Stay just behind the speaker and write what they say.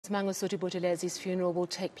Mangosuthu Buthelezi's funeral will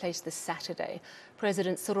take place this Saturday.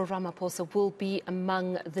 President Cyril Ramaphosa will be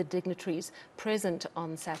among the dignitaries present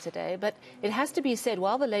on Saturday. But it has to be said,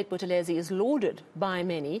 while the late Buthelezi is lauded by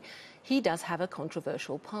many, he does have a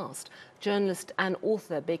controversial past. Journalist and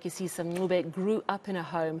author Bhekisisa Mncube grew up in a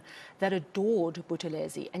home that adored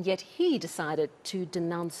Buthelezi, and yet he decided to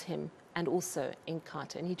denounce him and also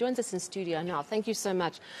Inkatha. And he joins us in studio now. Thank you so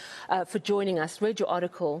much for joining us. Read your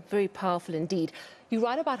article, very powerful indeed. You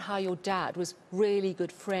write about how your dad was really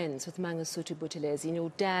good friends with Mangosuthu Buthelezi, and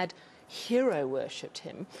your dad hero worshipped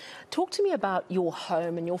him. Talk to me about your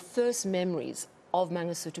home and your first memories of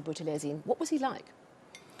Mangosuthu Buthelezi. What was he like?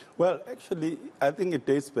 Well, actually, I think it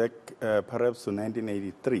dates back perhaps to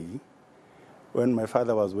 1983, when my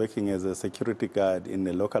father was working as a security guard in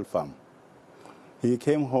a local farm. He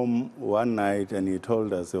came home one night and he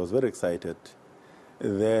told us, he was very excited,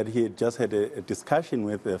 that he had just had a discussion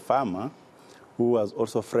with a farmer who was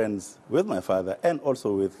also friends with my father and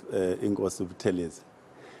also with Mangosuthu Buthelezi.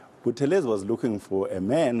 Buthelezi was looking for a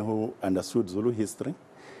man who understood Zulu history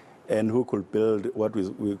and who could build what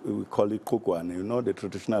we call it kukwane, you know, the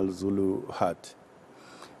traditional Zulu hut.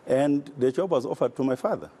 And the job was offered to my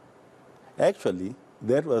father. Actually,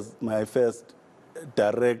 that was my first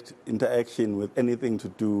direct interaction with anything to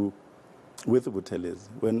do with Buthelezi,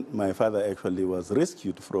 when my father actually was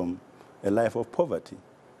rescued from a life of poverty.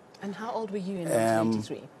 And how old were you in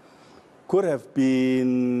 1983? Could have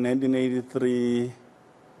been 1983,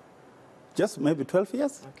 just maybe 12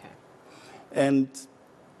 years. Okay. And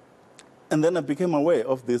then I became aware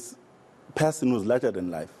of this person who was larger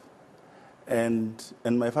than life. And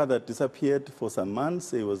my father disappeared for some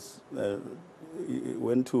months. He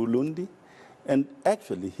went to Lundi. And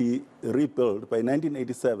actually, he rebuilt. By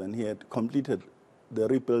 1987, he had completed the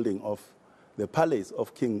rebuilding of the palace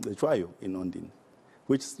of King Lechuayo in Ondini,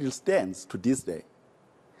 which still stands to this day.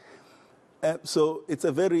 So it's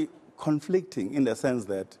a very conflicting in the sense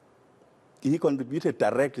that he contributed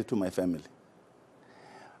directly to my family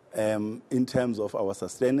in terms of our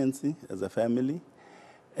sustenance as a family.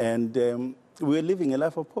 And we were living a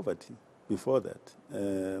life of poverty before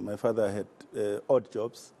that. My father had odd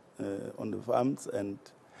jobs on the farms, and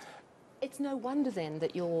it's no wonder then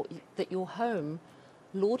that your home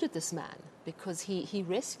lauded this man, because he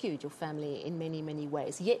rescued your family in many, many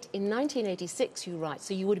ways. Yet in 1986, you write,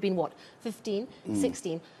 so you would have been what, 15,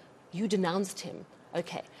 16, you denounced him.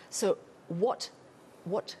 Okay, so what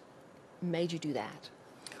made you do that?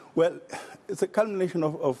 Well, it's a culmination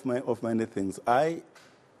of many things. I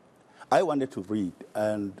wanted to read,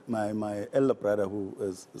 and my elder brother, who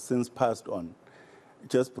has since passed on,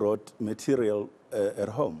 just brought material at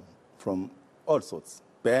home from all sorts,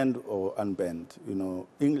 banned or unbanned, you know,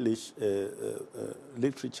 English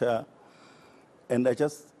literature, and I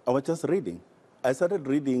was just reading. I started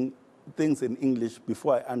reading things in English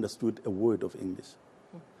before I understood a word of English.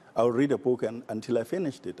 I would read a book until I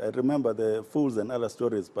finished it. I remember the Fools and Other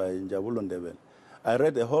Stories by Njabulo Ndebele. I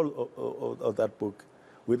read the whole of that book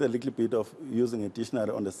with a little bit of using a dictionary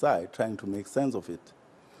on the side, trying to make sense of it.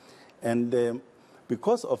 And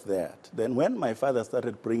because of that, then when my father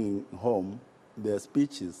started bringing home the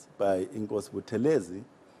speeches by Mangosuthu Buthelezi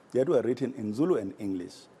that were written in Zulu and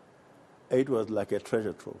English, it was like a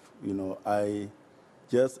treasure trove. You know, I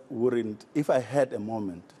just wouldn't, if I had a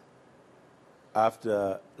moment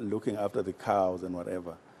after looking after the cows and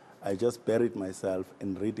whatever, I just buried myself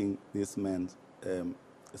in reading this man's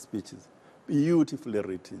speeches. Beautifully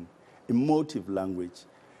written, emotive language,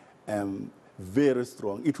 very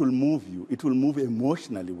strong. It will move you. It will move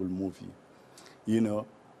emotionally, will move you, you know.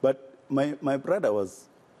 But my brother was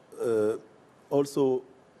also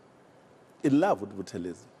in love with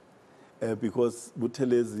Buthelezi because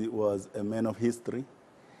Buthelezi was a man of history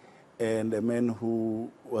and a man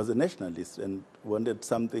who was a nationalist and wanted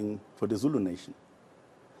something for the Zulu nation.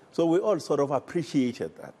 So we all sort of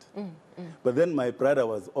appreciated that. But then my brother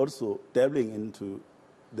was also dabbling into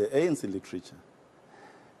the ANC literature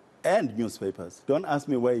and newspapers. Don't ask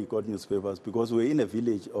me where he got newspapers, because we were in a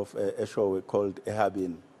village of a shop called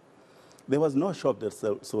Ehabin. There was no shop that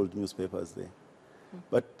sold newspapers there.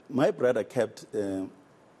 But my brother kept a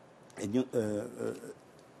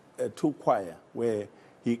tool choir where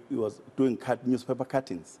he was doing newspaper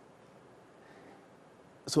cuttings.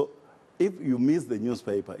 So if you miss the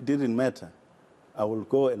newspaper, it didn't matter. I will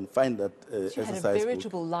go and find that exercise book. You had a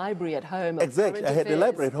veritable library at home. Exactly, I had a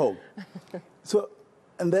library at home. So,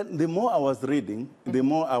 and then the more I was reading, the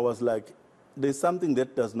more I was like, there's something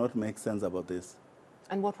that does not make sense about this.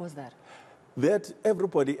 And what was that? That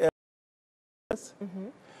everybody else,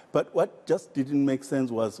 but what just didn't make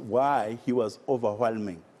sense was why he was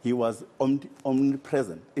overwhelming he was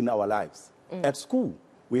omnipresent in our lives. At school,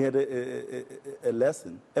 we had a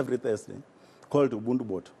lesson every Thursday called Ubuntu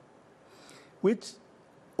Boto, which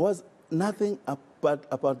was nothing but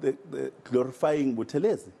about the glorifying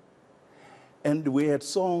Buthelezi. And we had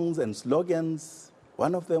songs and slogans.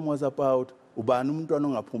 One of them was about Ubani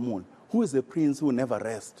umntwana ongaphumuli, who is the prince who never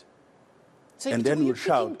rests. So And then we'd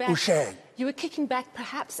shout, Usheng. You were kicking back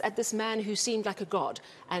perhaps at this man who seemed like a god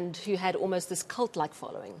and who had almost this cult-like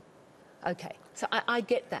following. Okay, so I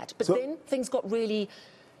get that. But then things got really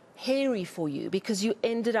hairy for you because you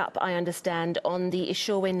ended up, I understand, on the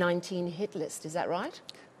Eshowe 19 hit list. Is that right?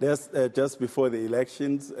 That's just before the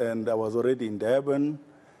elections, and I was already in Durban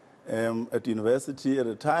at university at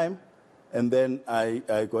the time. And then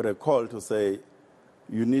I got a call to say,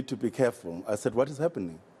 you need to be careful. I said, what is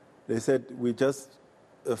happening? They said, we just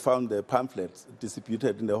found the pamphlets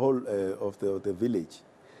distributed in the whole of the village,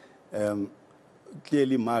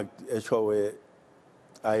 clearly marked Eshowe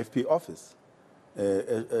IFP office.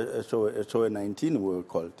 Eshowe 19 were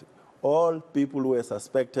called. All people who were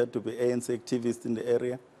suspected to be ANC activists in the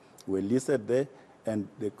area were listed there, and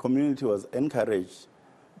the community was encouraged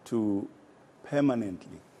to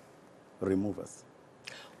permanently remove us.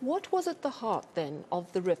 What was at the heart, then,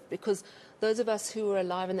 of the rift? Because those of us who were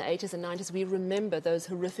alive in the 80s and 90s, we remember those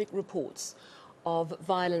horrific reports of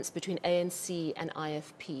violence between ANC and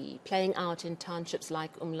IFP playing out in townships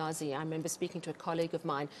like Umlazi. I remember speaking to a colleague of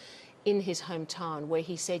mine in his hometown where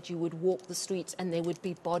he said you would walk the streets and there would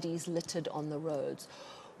be bodies littered on the roads.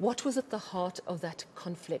 What was at the heart of that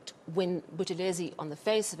conflict when Buthelezi, on the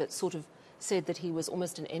face of it, sort of said that he was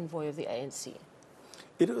almost an envoy of the ANC?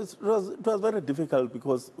 It was very difficult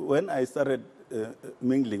because when I started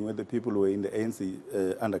mingling with the people who were in the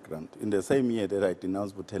ANC underground, in the same year that I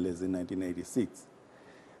denounced Buthelezi in 1986,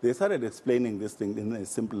 they started explaining this thing in a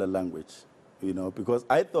simpler language, you know, because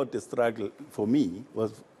I thought the struggle for me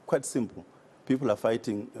was quite simple. People are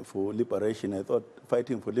fighting for liberation. I thought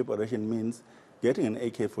fighting for liberation means getting an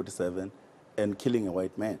AK-47 and killing a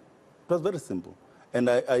white man. It was very simple.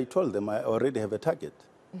 And I told them I already have a target.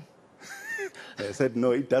 I said,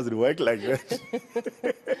 no, it doesn't work like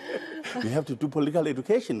that. We have to do political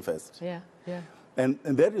education first. Yeah, yeah. And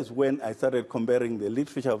that is when I started comparing the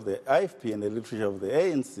literature of the IFP and the literature of the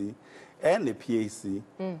ANC and the PAC.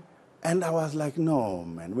 And I was like, no,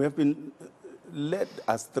 man, we have been led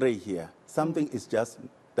astray here. Something is just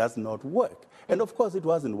does not work. And of course, it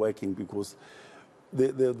wasn't working because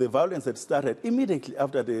the violence had started immediately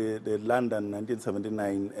after the London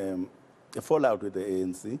 1979 fallout with the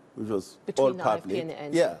ANC, which was between all the public. IFP and the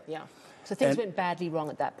ANC. Yeah. Yeah. So things went badly wrong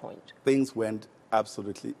at that point. Things went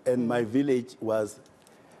absolutely. And my village was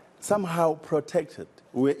somehow protected.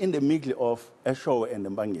 We were in the middle of Eshowe and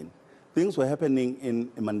Mbangeni. Things were happening in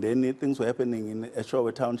Mandeni, things were happening in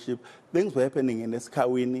Eshowe Township, things were happening in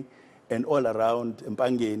Eskawini and all around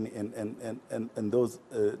Mbangeni and those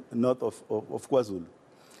north of KwaZulu.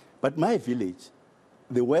 But my village,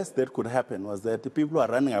 the worst that could happen was that the people who are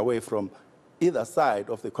running away from either side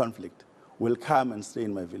of the conflict will come and stay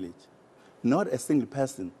in my village. Not a single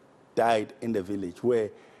person died in the village, where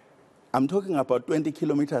I'm talking about 20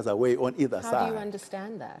 kilometers away on either side. How do you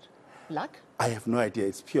understand that? Luck? I have no idea.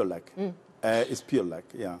 It's pure luck. It's pure luck,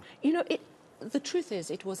 yeah. You know, the truth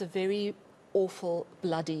is it was a very awful,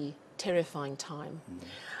 bloody, terrifying time.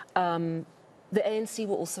 The ANC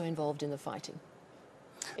were also involved in the fighting.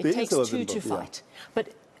 It takes two to fight. Yeah.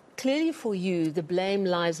 But clearly for you, the blame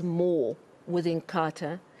lies more with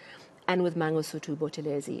Inkatha and with Mangosuthu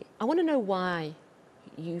Buthelezi. I want to know why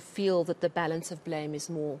you feel that the balance of blame is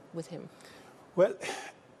more with him. Well,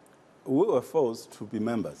 we were forced to be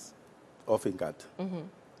members of Inkatha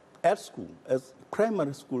at school, as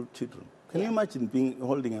primary school children. Can you imagine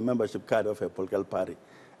holding a membership card of a political party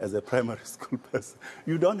as a primary school person?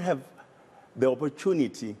 You don't have the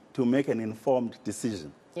opportunity to make an informed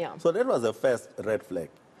decision. Yeah. So that was the first red flag.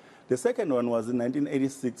 The second one was in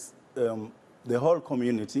 1986, the whole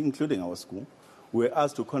community, including our school, were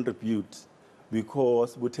asked to contribute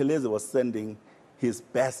because Buthelezi was sending his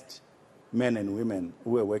best men and women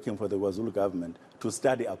who were working for the KwaZulu government to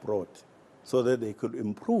study abroad so that they could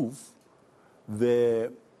improve their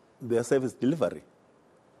service delivery.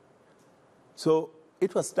 So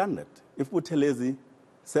it was standard. If Buthelezi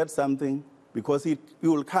said something, because he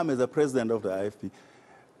will come as a president of the IFP,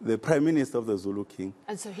 the prime minister of the Zulu King.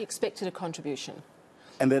 And so he expected a contribution.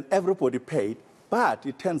 And then everybody paid, but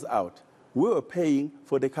it turns out we were paying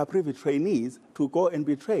for the Caprivi trainees to go and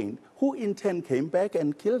be trained, who in turn came back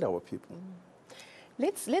and killed our people.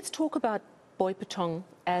 Let's talk about Boipatong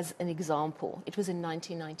as an example. It was in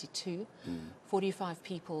 1992. 45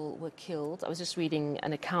 people were killed. I was just reading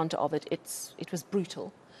an account of it. It was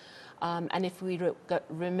brutal. And if we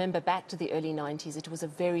remember back to the early 90s, it was a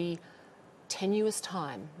very tenuous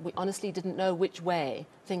time. We honestly didn't know which way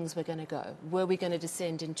things were going to go. Were we going to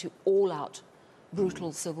descend into all-out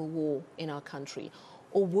brutal civil war in our country?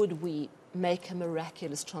 Or would we make a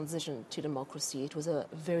miraculous transition to democracy? It was a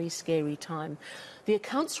very scary time. The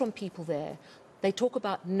accounts from people there, they talk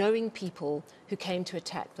about knowing people who came to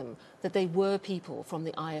attack them, that they were people from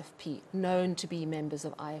the IFP, known to be members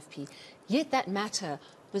of IFP. Yet that matter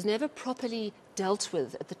was never properly dealt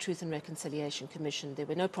with at the Truth and Reconciliation Commission. There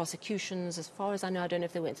were no prosecutions. As far as I know, I don't know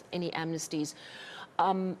if there were any amnesties.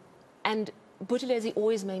 And Buthelezi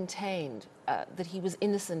always maintained that he was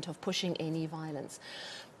innocent of pushing any violence.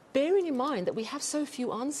 Bearing in mind that we have so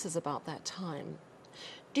few answers about that time,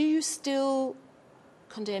 do you still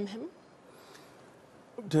condemn him?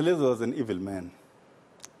 Buthelezi was an evil man.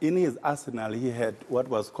 In his arsenal, he had what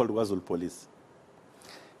was called Wazul police.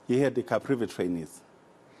 He had the Caprivi trainees.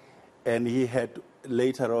 And he had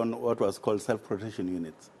later on what was called self-protection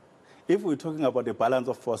units. If we're talking about the balance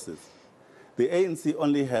of forces, the ANC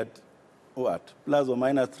only had, what, plus or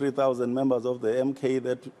minus 3,000 members of the MK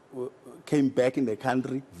that came back in the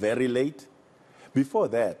country very late. Before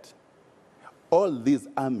that, all these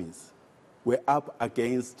armies were up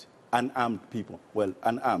against unarmed people. Well,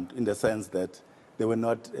 unarmed in the sense that they were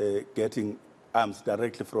not getting arms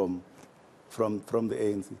directly from the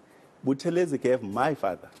ANC. Buthelezi gave my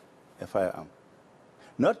father a firearm.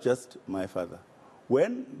 Not just my father.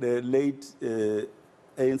 When the late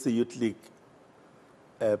ANC Youth League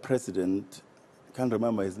president, can't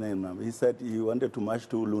remember his name now, he said he wanted to march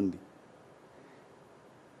to Ulundi.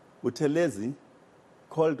 Buthelezi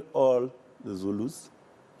called all the Zulus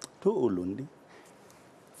to Ulundi.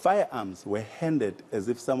 Firearms were handed as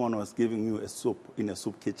if someone was giving you a soup in a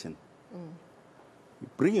soup kitchen. You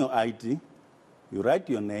bring your ID, you write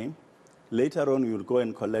your name, later on you'll go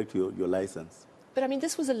and collect your license. But I mean,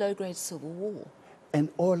 this was a low-grade civil war. And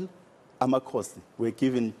all Amakosi were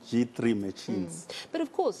given G3 machines. But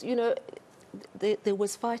of course, you know, there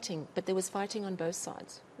was fighting, but there was fighting on both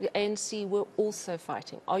sides. The ANC were also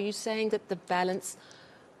fighting. Are you saying that the balance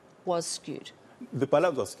was skewed? The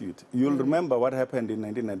balance was skewed. You'll remember what happened in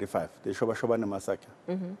 1995, the Shobashobane massacre.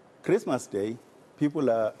 Christmas Day, people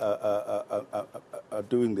are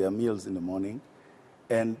doing their meals in the morning,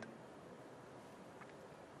 and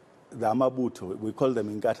the Amabuto, we call them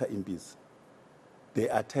Inkatha impis, they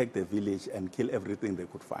attacked the village and killed everything they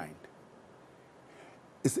could find.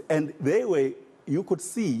 And they were, you could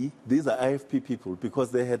see these are IFP people because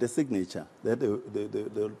they had a signature that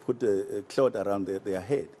they'll put a cloth around their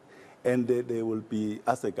head. And there will be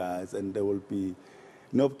assegais, and there will be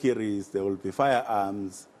nobkiris, there will be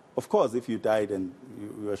firearms. Of course, if you died and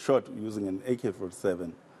you were shot using an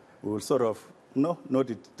AK-47, we will sort of, no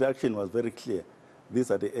deduction was very clear. These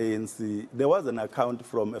are the ANC. There was an account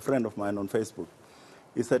from a friend of mine on Facebook.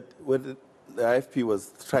 He said when the IFP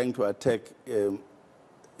was trying to attack in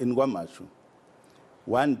Guamachu,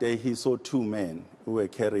 one day he saw two men who were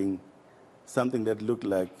carrying something that looked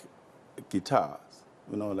like guitars,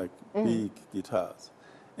 you know, like big guitars.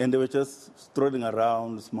 And they were just strolling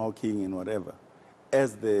around, smoking and whatever,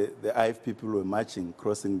 as the IFP people were marching,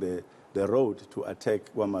 crossing the road to attack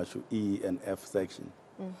Guamachu E and F section.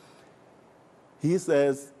 He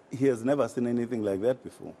says he has never seen anything like that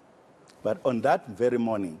before. But on that very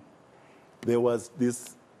morning, there was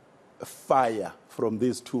this fire from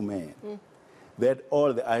these two men that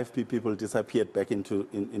all the IFP people disappeared back into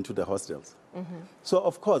the hostels. So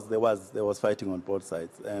of course there was fighting on both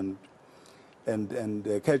sides, and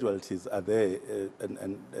the casualties are there,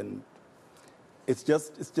 and it's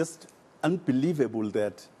just unbelievable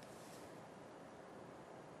that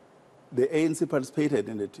the ANC participated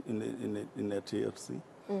in the TRC.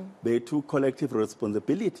 They took collective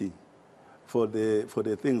responsibility for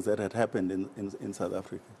the things that had happened in South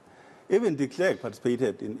Africa. Even de Klerk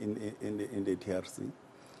participated in the TRC.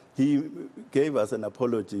 He gave us an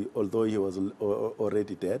apology, although he was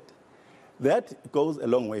already dead. That goes a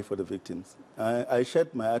long way for the victims. I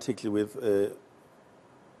shared my article with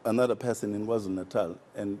another person in KwaZulu-Natal,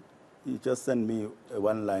 and he just sent me a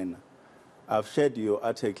one-liner. I've shared your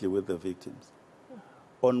article with the victims.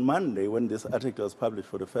 On Monday, when this article was published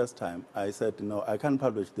for the first time, I said, no, I can't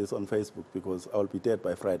publish this on Facebook because I'll be dead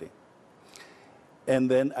by Friday.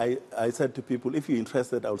 And then I said to people, if you're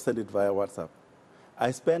interested, I'll send it via WhatsApp.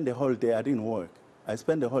 I spent the whole day, I didn't work. I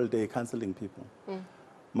spent the whole day counseling people.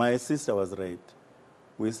 My sister was raped.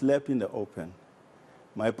 We slept in the open.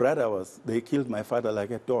 My brother they killed my father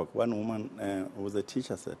like a dog. One woman who was a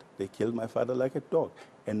teacher said, they killed my father like a dog.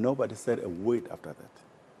 And nobody said a word after that.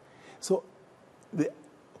 So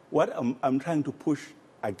what I'm trying to push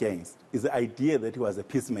against is the idea that he was a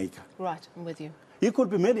peacemaker. Right, I'm with you. He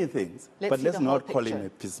could be many things, but let's not call him a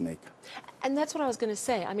peacemaker. And that's what I was going to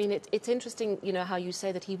say. I mean, it's interesting, you know, how you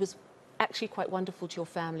say that he was actually quite wonderful to your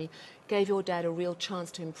family, gave your dad a real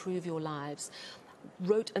chance to improve your lives,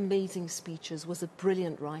 wrote amazing speeches, was a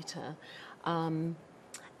brilliant writer. And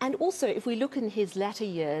also, if we look in his latter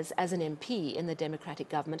years as an MP in the Democratic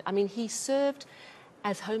government, I mean, he served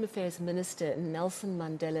as Home Affairs Minister in Nelson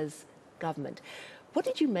Mandela's government. What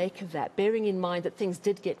did you make of that, bearing in mind that things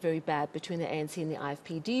did get very bad between the ANC and the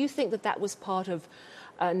IFP? Do you think that that was part of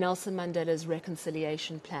Nelson Mandela's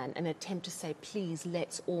reconciliation plan, an attempt to say, please,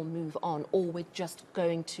 let's all move on, or we're just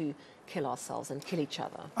going to kill ourselves and kill each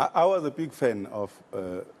other? I was a big fan of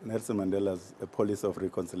Nelson Mandela's policy of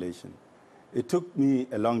reconciliation. It took me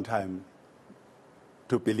a long time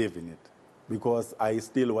to believe in it, because I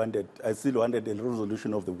still wanted a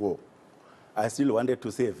resolution of the war. I still wanted to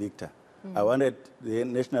see a victor. I wanted the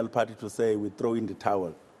National Party to say, we throw in the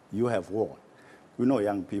towel, you have won. We know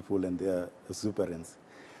young people and their exuberance.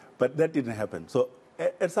 But that didn't happen. So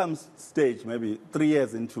at some stage, maybe 3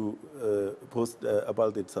 years into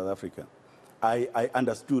post-apartheid South Africa, I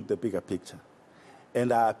understood the bigger picture.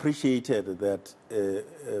 And I appreciated that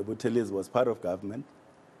Buthelezi was part of government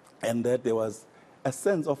and that there was a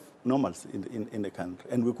sense of normalcy in the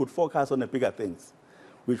country. And we could focus on the bigger things,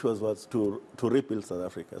 which was to rebuild South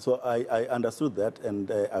Africa. So I understood that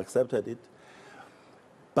and I accepted it.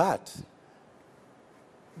 But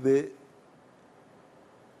the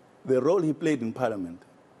role he played in Parliament,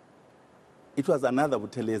 it was another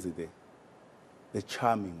Buthelezi there, the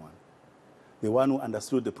charming one, the one who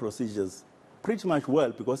understood the procedures pretty much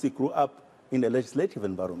well because he grew up in a legislative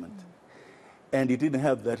environment. And he didn't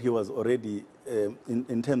have that. He was already,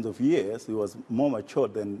 in terms of years, he was more mature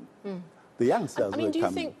than the youngsters. I mean, do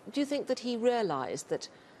you think that he realised that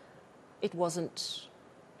it wasn't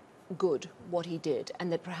good what he did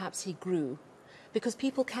and that perhaps he grew? Because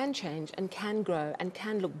people can change and can grow and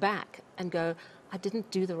can look back and go, I didn't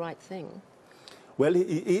do the right thing. Well,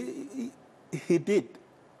 he did.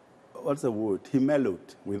 What's the word? He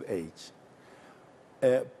mellowed with age.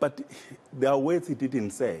 But there are words he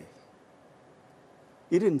didn't say.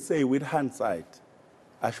 He didn't say, with hindsight,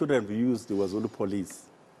 I should have used the Wazulu police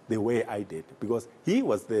the way I did, because he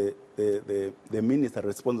was the minister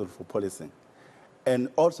responsible for policing. And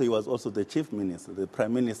also, he was also the chief minister, the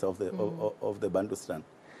prime minister of the Bantustan.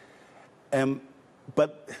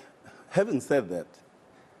 But having said that,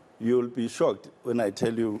 you'll be shocked when I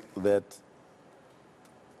tell you that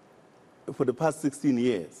for the past 16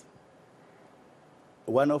 years,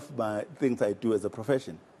 one of my things I do as a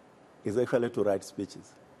profession is actually to write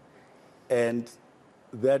speeches. And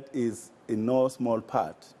that is in no small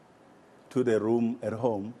part to the room at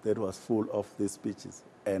home that was full of these speeches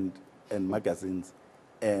and magazines.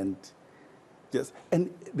 And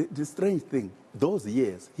the strange thing, those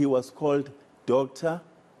years, he was called Dr.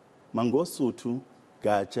 Mangosuthu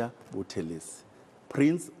Buthelezi,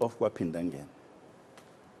 Prince of Kwapindangen.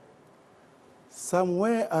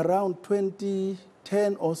 Somewhere around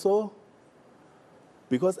 2010 or so,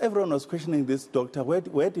 because everyone was questioning this doctor,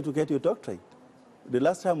 where did you get your doctorate? The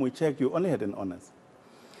last time we checked, you only had an honors.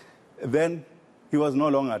 Then he was no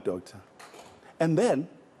longer a doctor. And then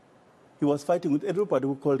he was fighting with everybody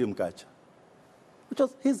who called him Gacha, which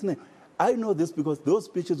was his name. I know this because those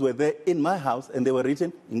speeches were there in my house and they were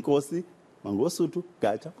written in Nkosi, Mangosuthu,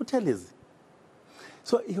 Gacha, Buthelezi.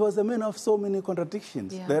 So he was a man of so many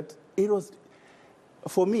contradictions that it was,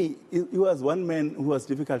 for me, he was one man who was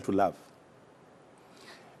difficult to love.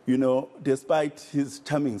 You know, despite his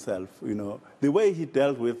charming self, you know, the way he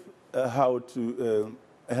dealt with how to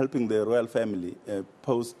helping the royal family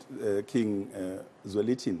post-King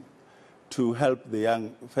Zwelithini to help the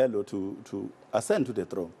young fellow to ascend to the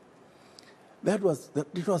throne. It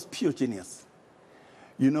was pure genius.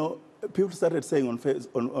 You know, people started saying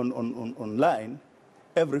online,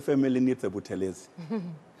 every family needs a Buthelezi.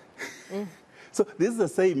 So this is the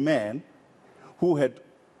same man who had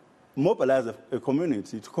mobilized a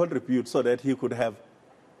community to contribute so that he could have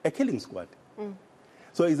a killing squad.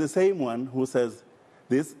 So he's the same one who says,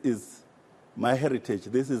 this is my heritage,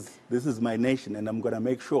 this is my nation, and I'm going to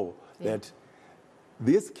make sure that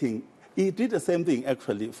this king, he did the same thing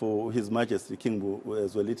actually for His Majesty King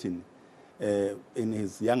Zwelithini in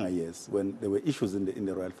his younger years when there were issues in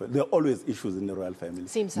the royal family. There are always issues in the royal family.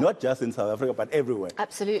 Seems so. Not just in South Africa, but everywhere.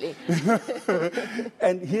 Absolutely.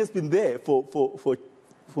 And he has been there for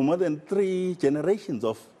for more than 3 generations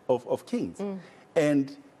of kings.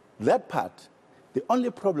 And that part, the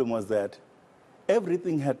only problem was that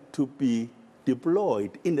everything had to be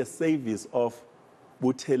deployed in the service of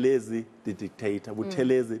Buthelezi, the dictator,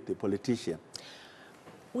 Buthelezi, the politician.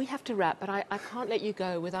 We have to wrap, but I can't let you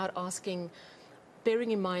go without asking,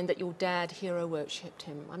 bearing in mind that your dad hero worshipped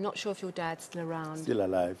him. I'm not sure if your dad's still around. Still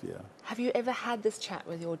alive, yeah. Have you ever had this chat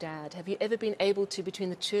with your dad? Have you ever been able to, between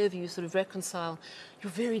the two of you, sort of reconcile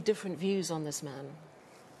your very different views on this man?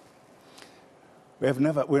 We've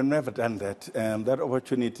never done that. That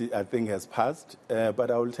opportunity, I think, has passed.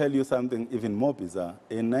 But I will tell you something even more bizarre.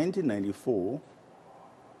 In 1994,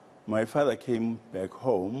 my father came back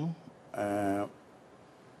home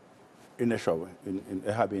in a shower in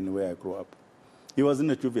Ehabini, where I grew up. He was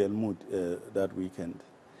in a jovial mood that weekend.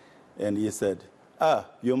 And he said,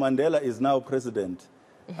 your Mandela is now president.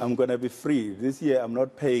 I'm going to be free. This year, I'm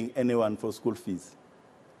not paying anyone for school fees.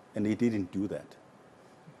 And he didn't do that.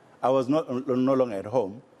 I was no longer at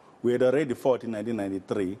home. We had already fought in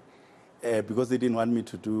 1993 because they didn't want me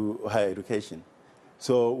to do higher education.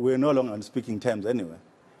 So we're no longer on speaking terms anyway.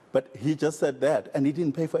 But he just said that, and he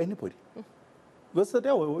didn't pay for anybody. Because said,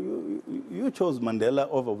 you chose Mandela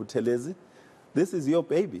over Buthelezi. This is your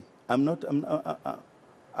baby. I won't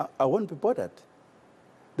be bothered.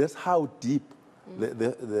 That's how deep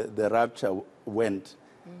the rapture went,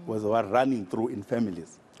 was running through in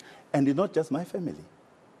families. And it's not just my family.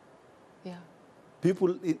 Yeah.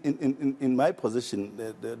 People in my position,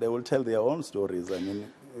 they will tell their own stories. I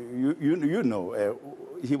mean, you know,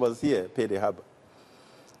 he was here, Pede Harbor,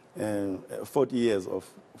 40 years of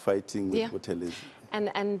fighting with Buthelezi.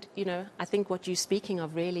 And, you know, I think what you're speaking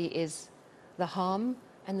of really is the harm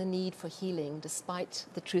and the need for healing, despite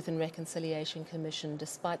the Truth and Reconciliation Commission,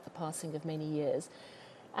 despite the passing of many years.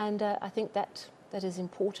 And I think that is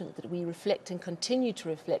important, that we reflect and continue to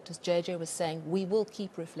reflect. As JJ was saying, we will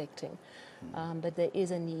keep reflecting. But there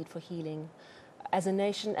is a need for healing as a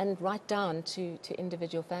nation and right down to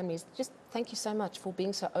individual families. Just thank you so much for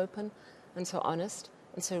being so open and so honest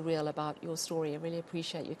and so real about your story. I really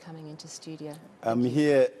appreciate you coming into studio. I'm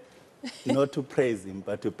here not to praise him,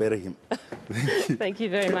 but to bury him. Thank you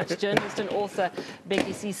very much. Journalist and author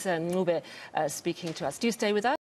Bhekisisa Mncube speaking to us. Do stay with us.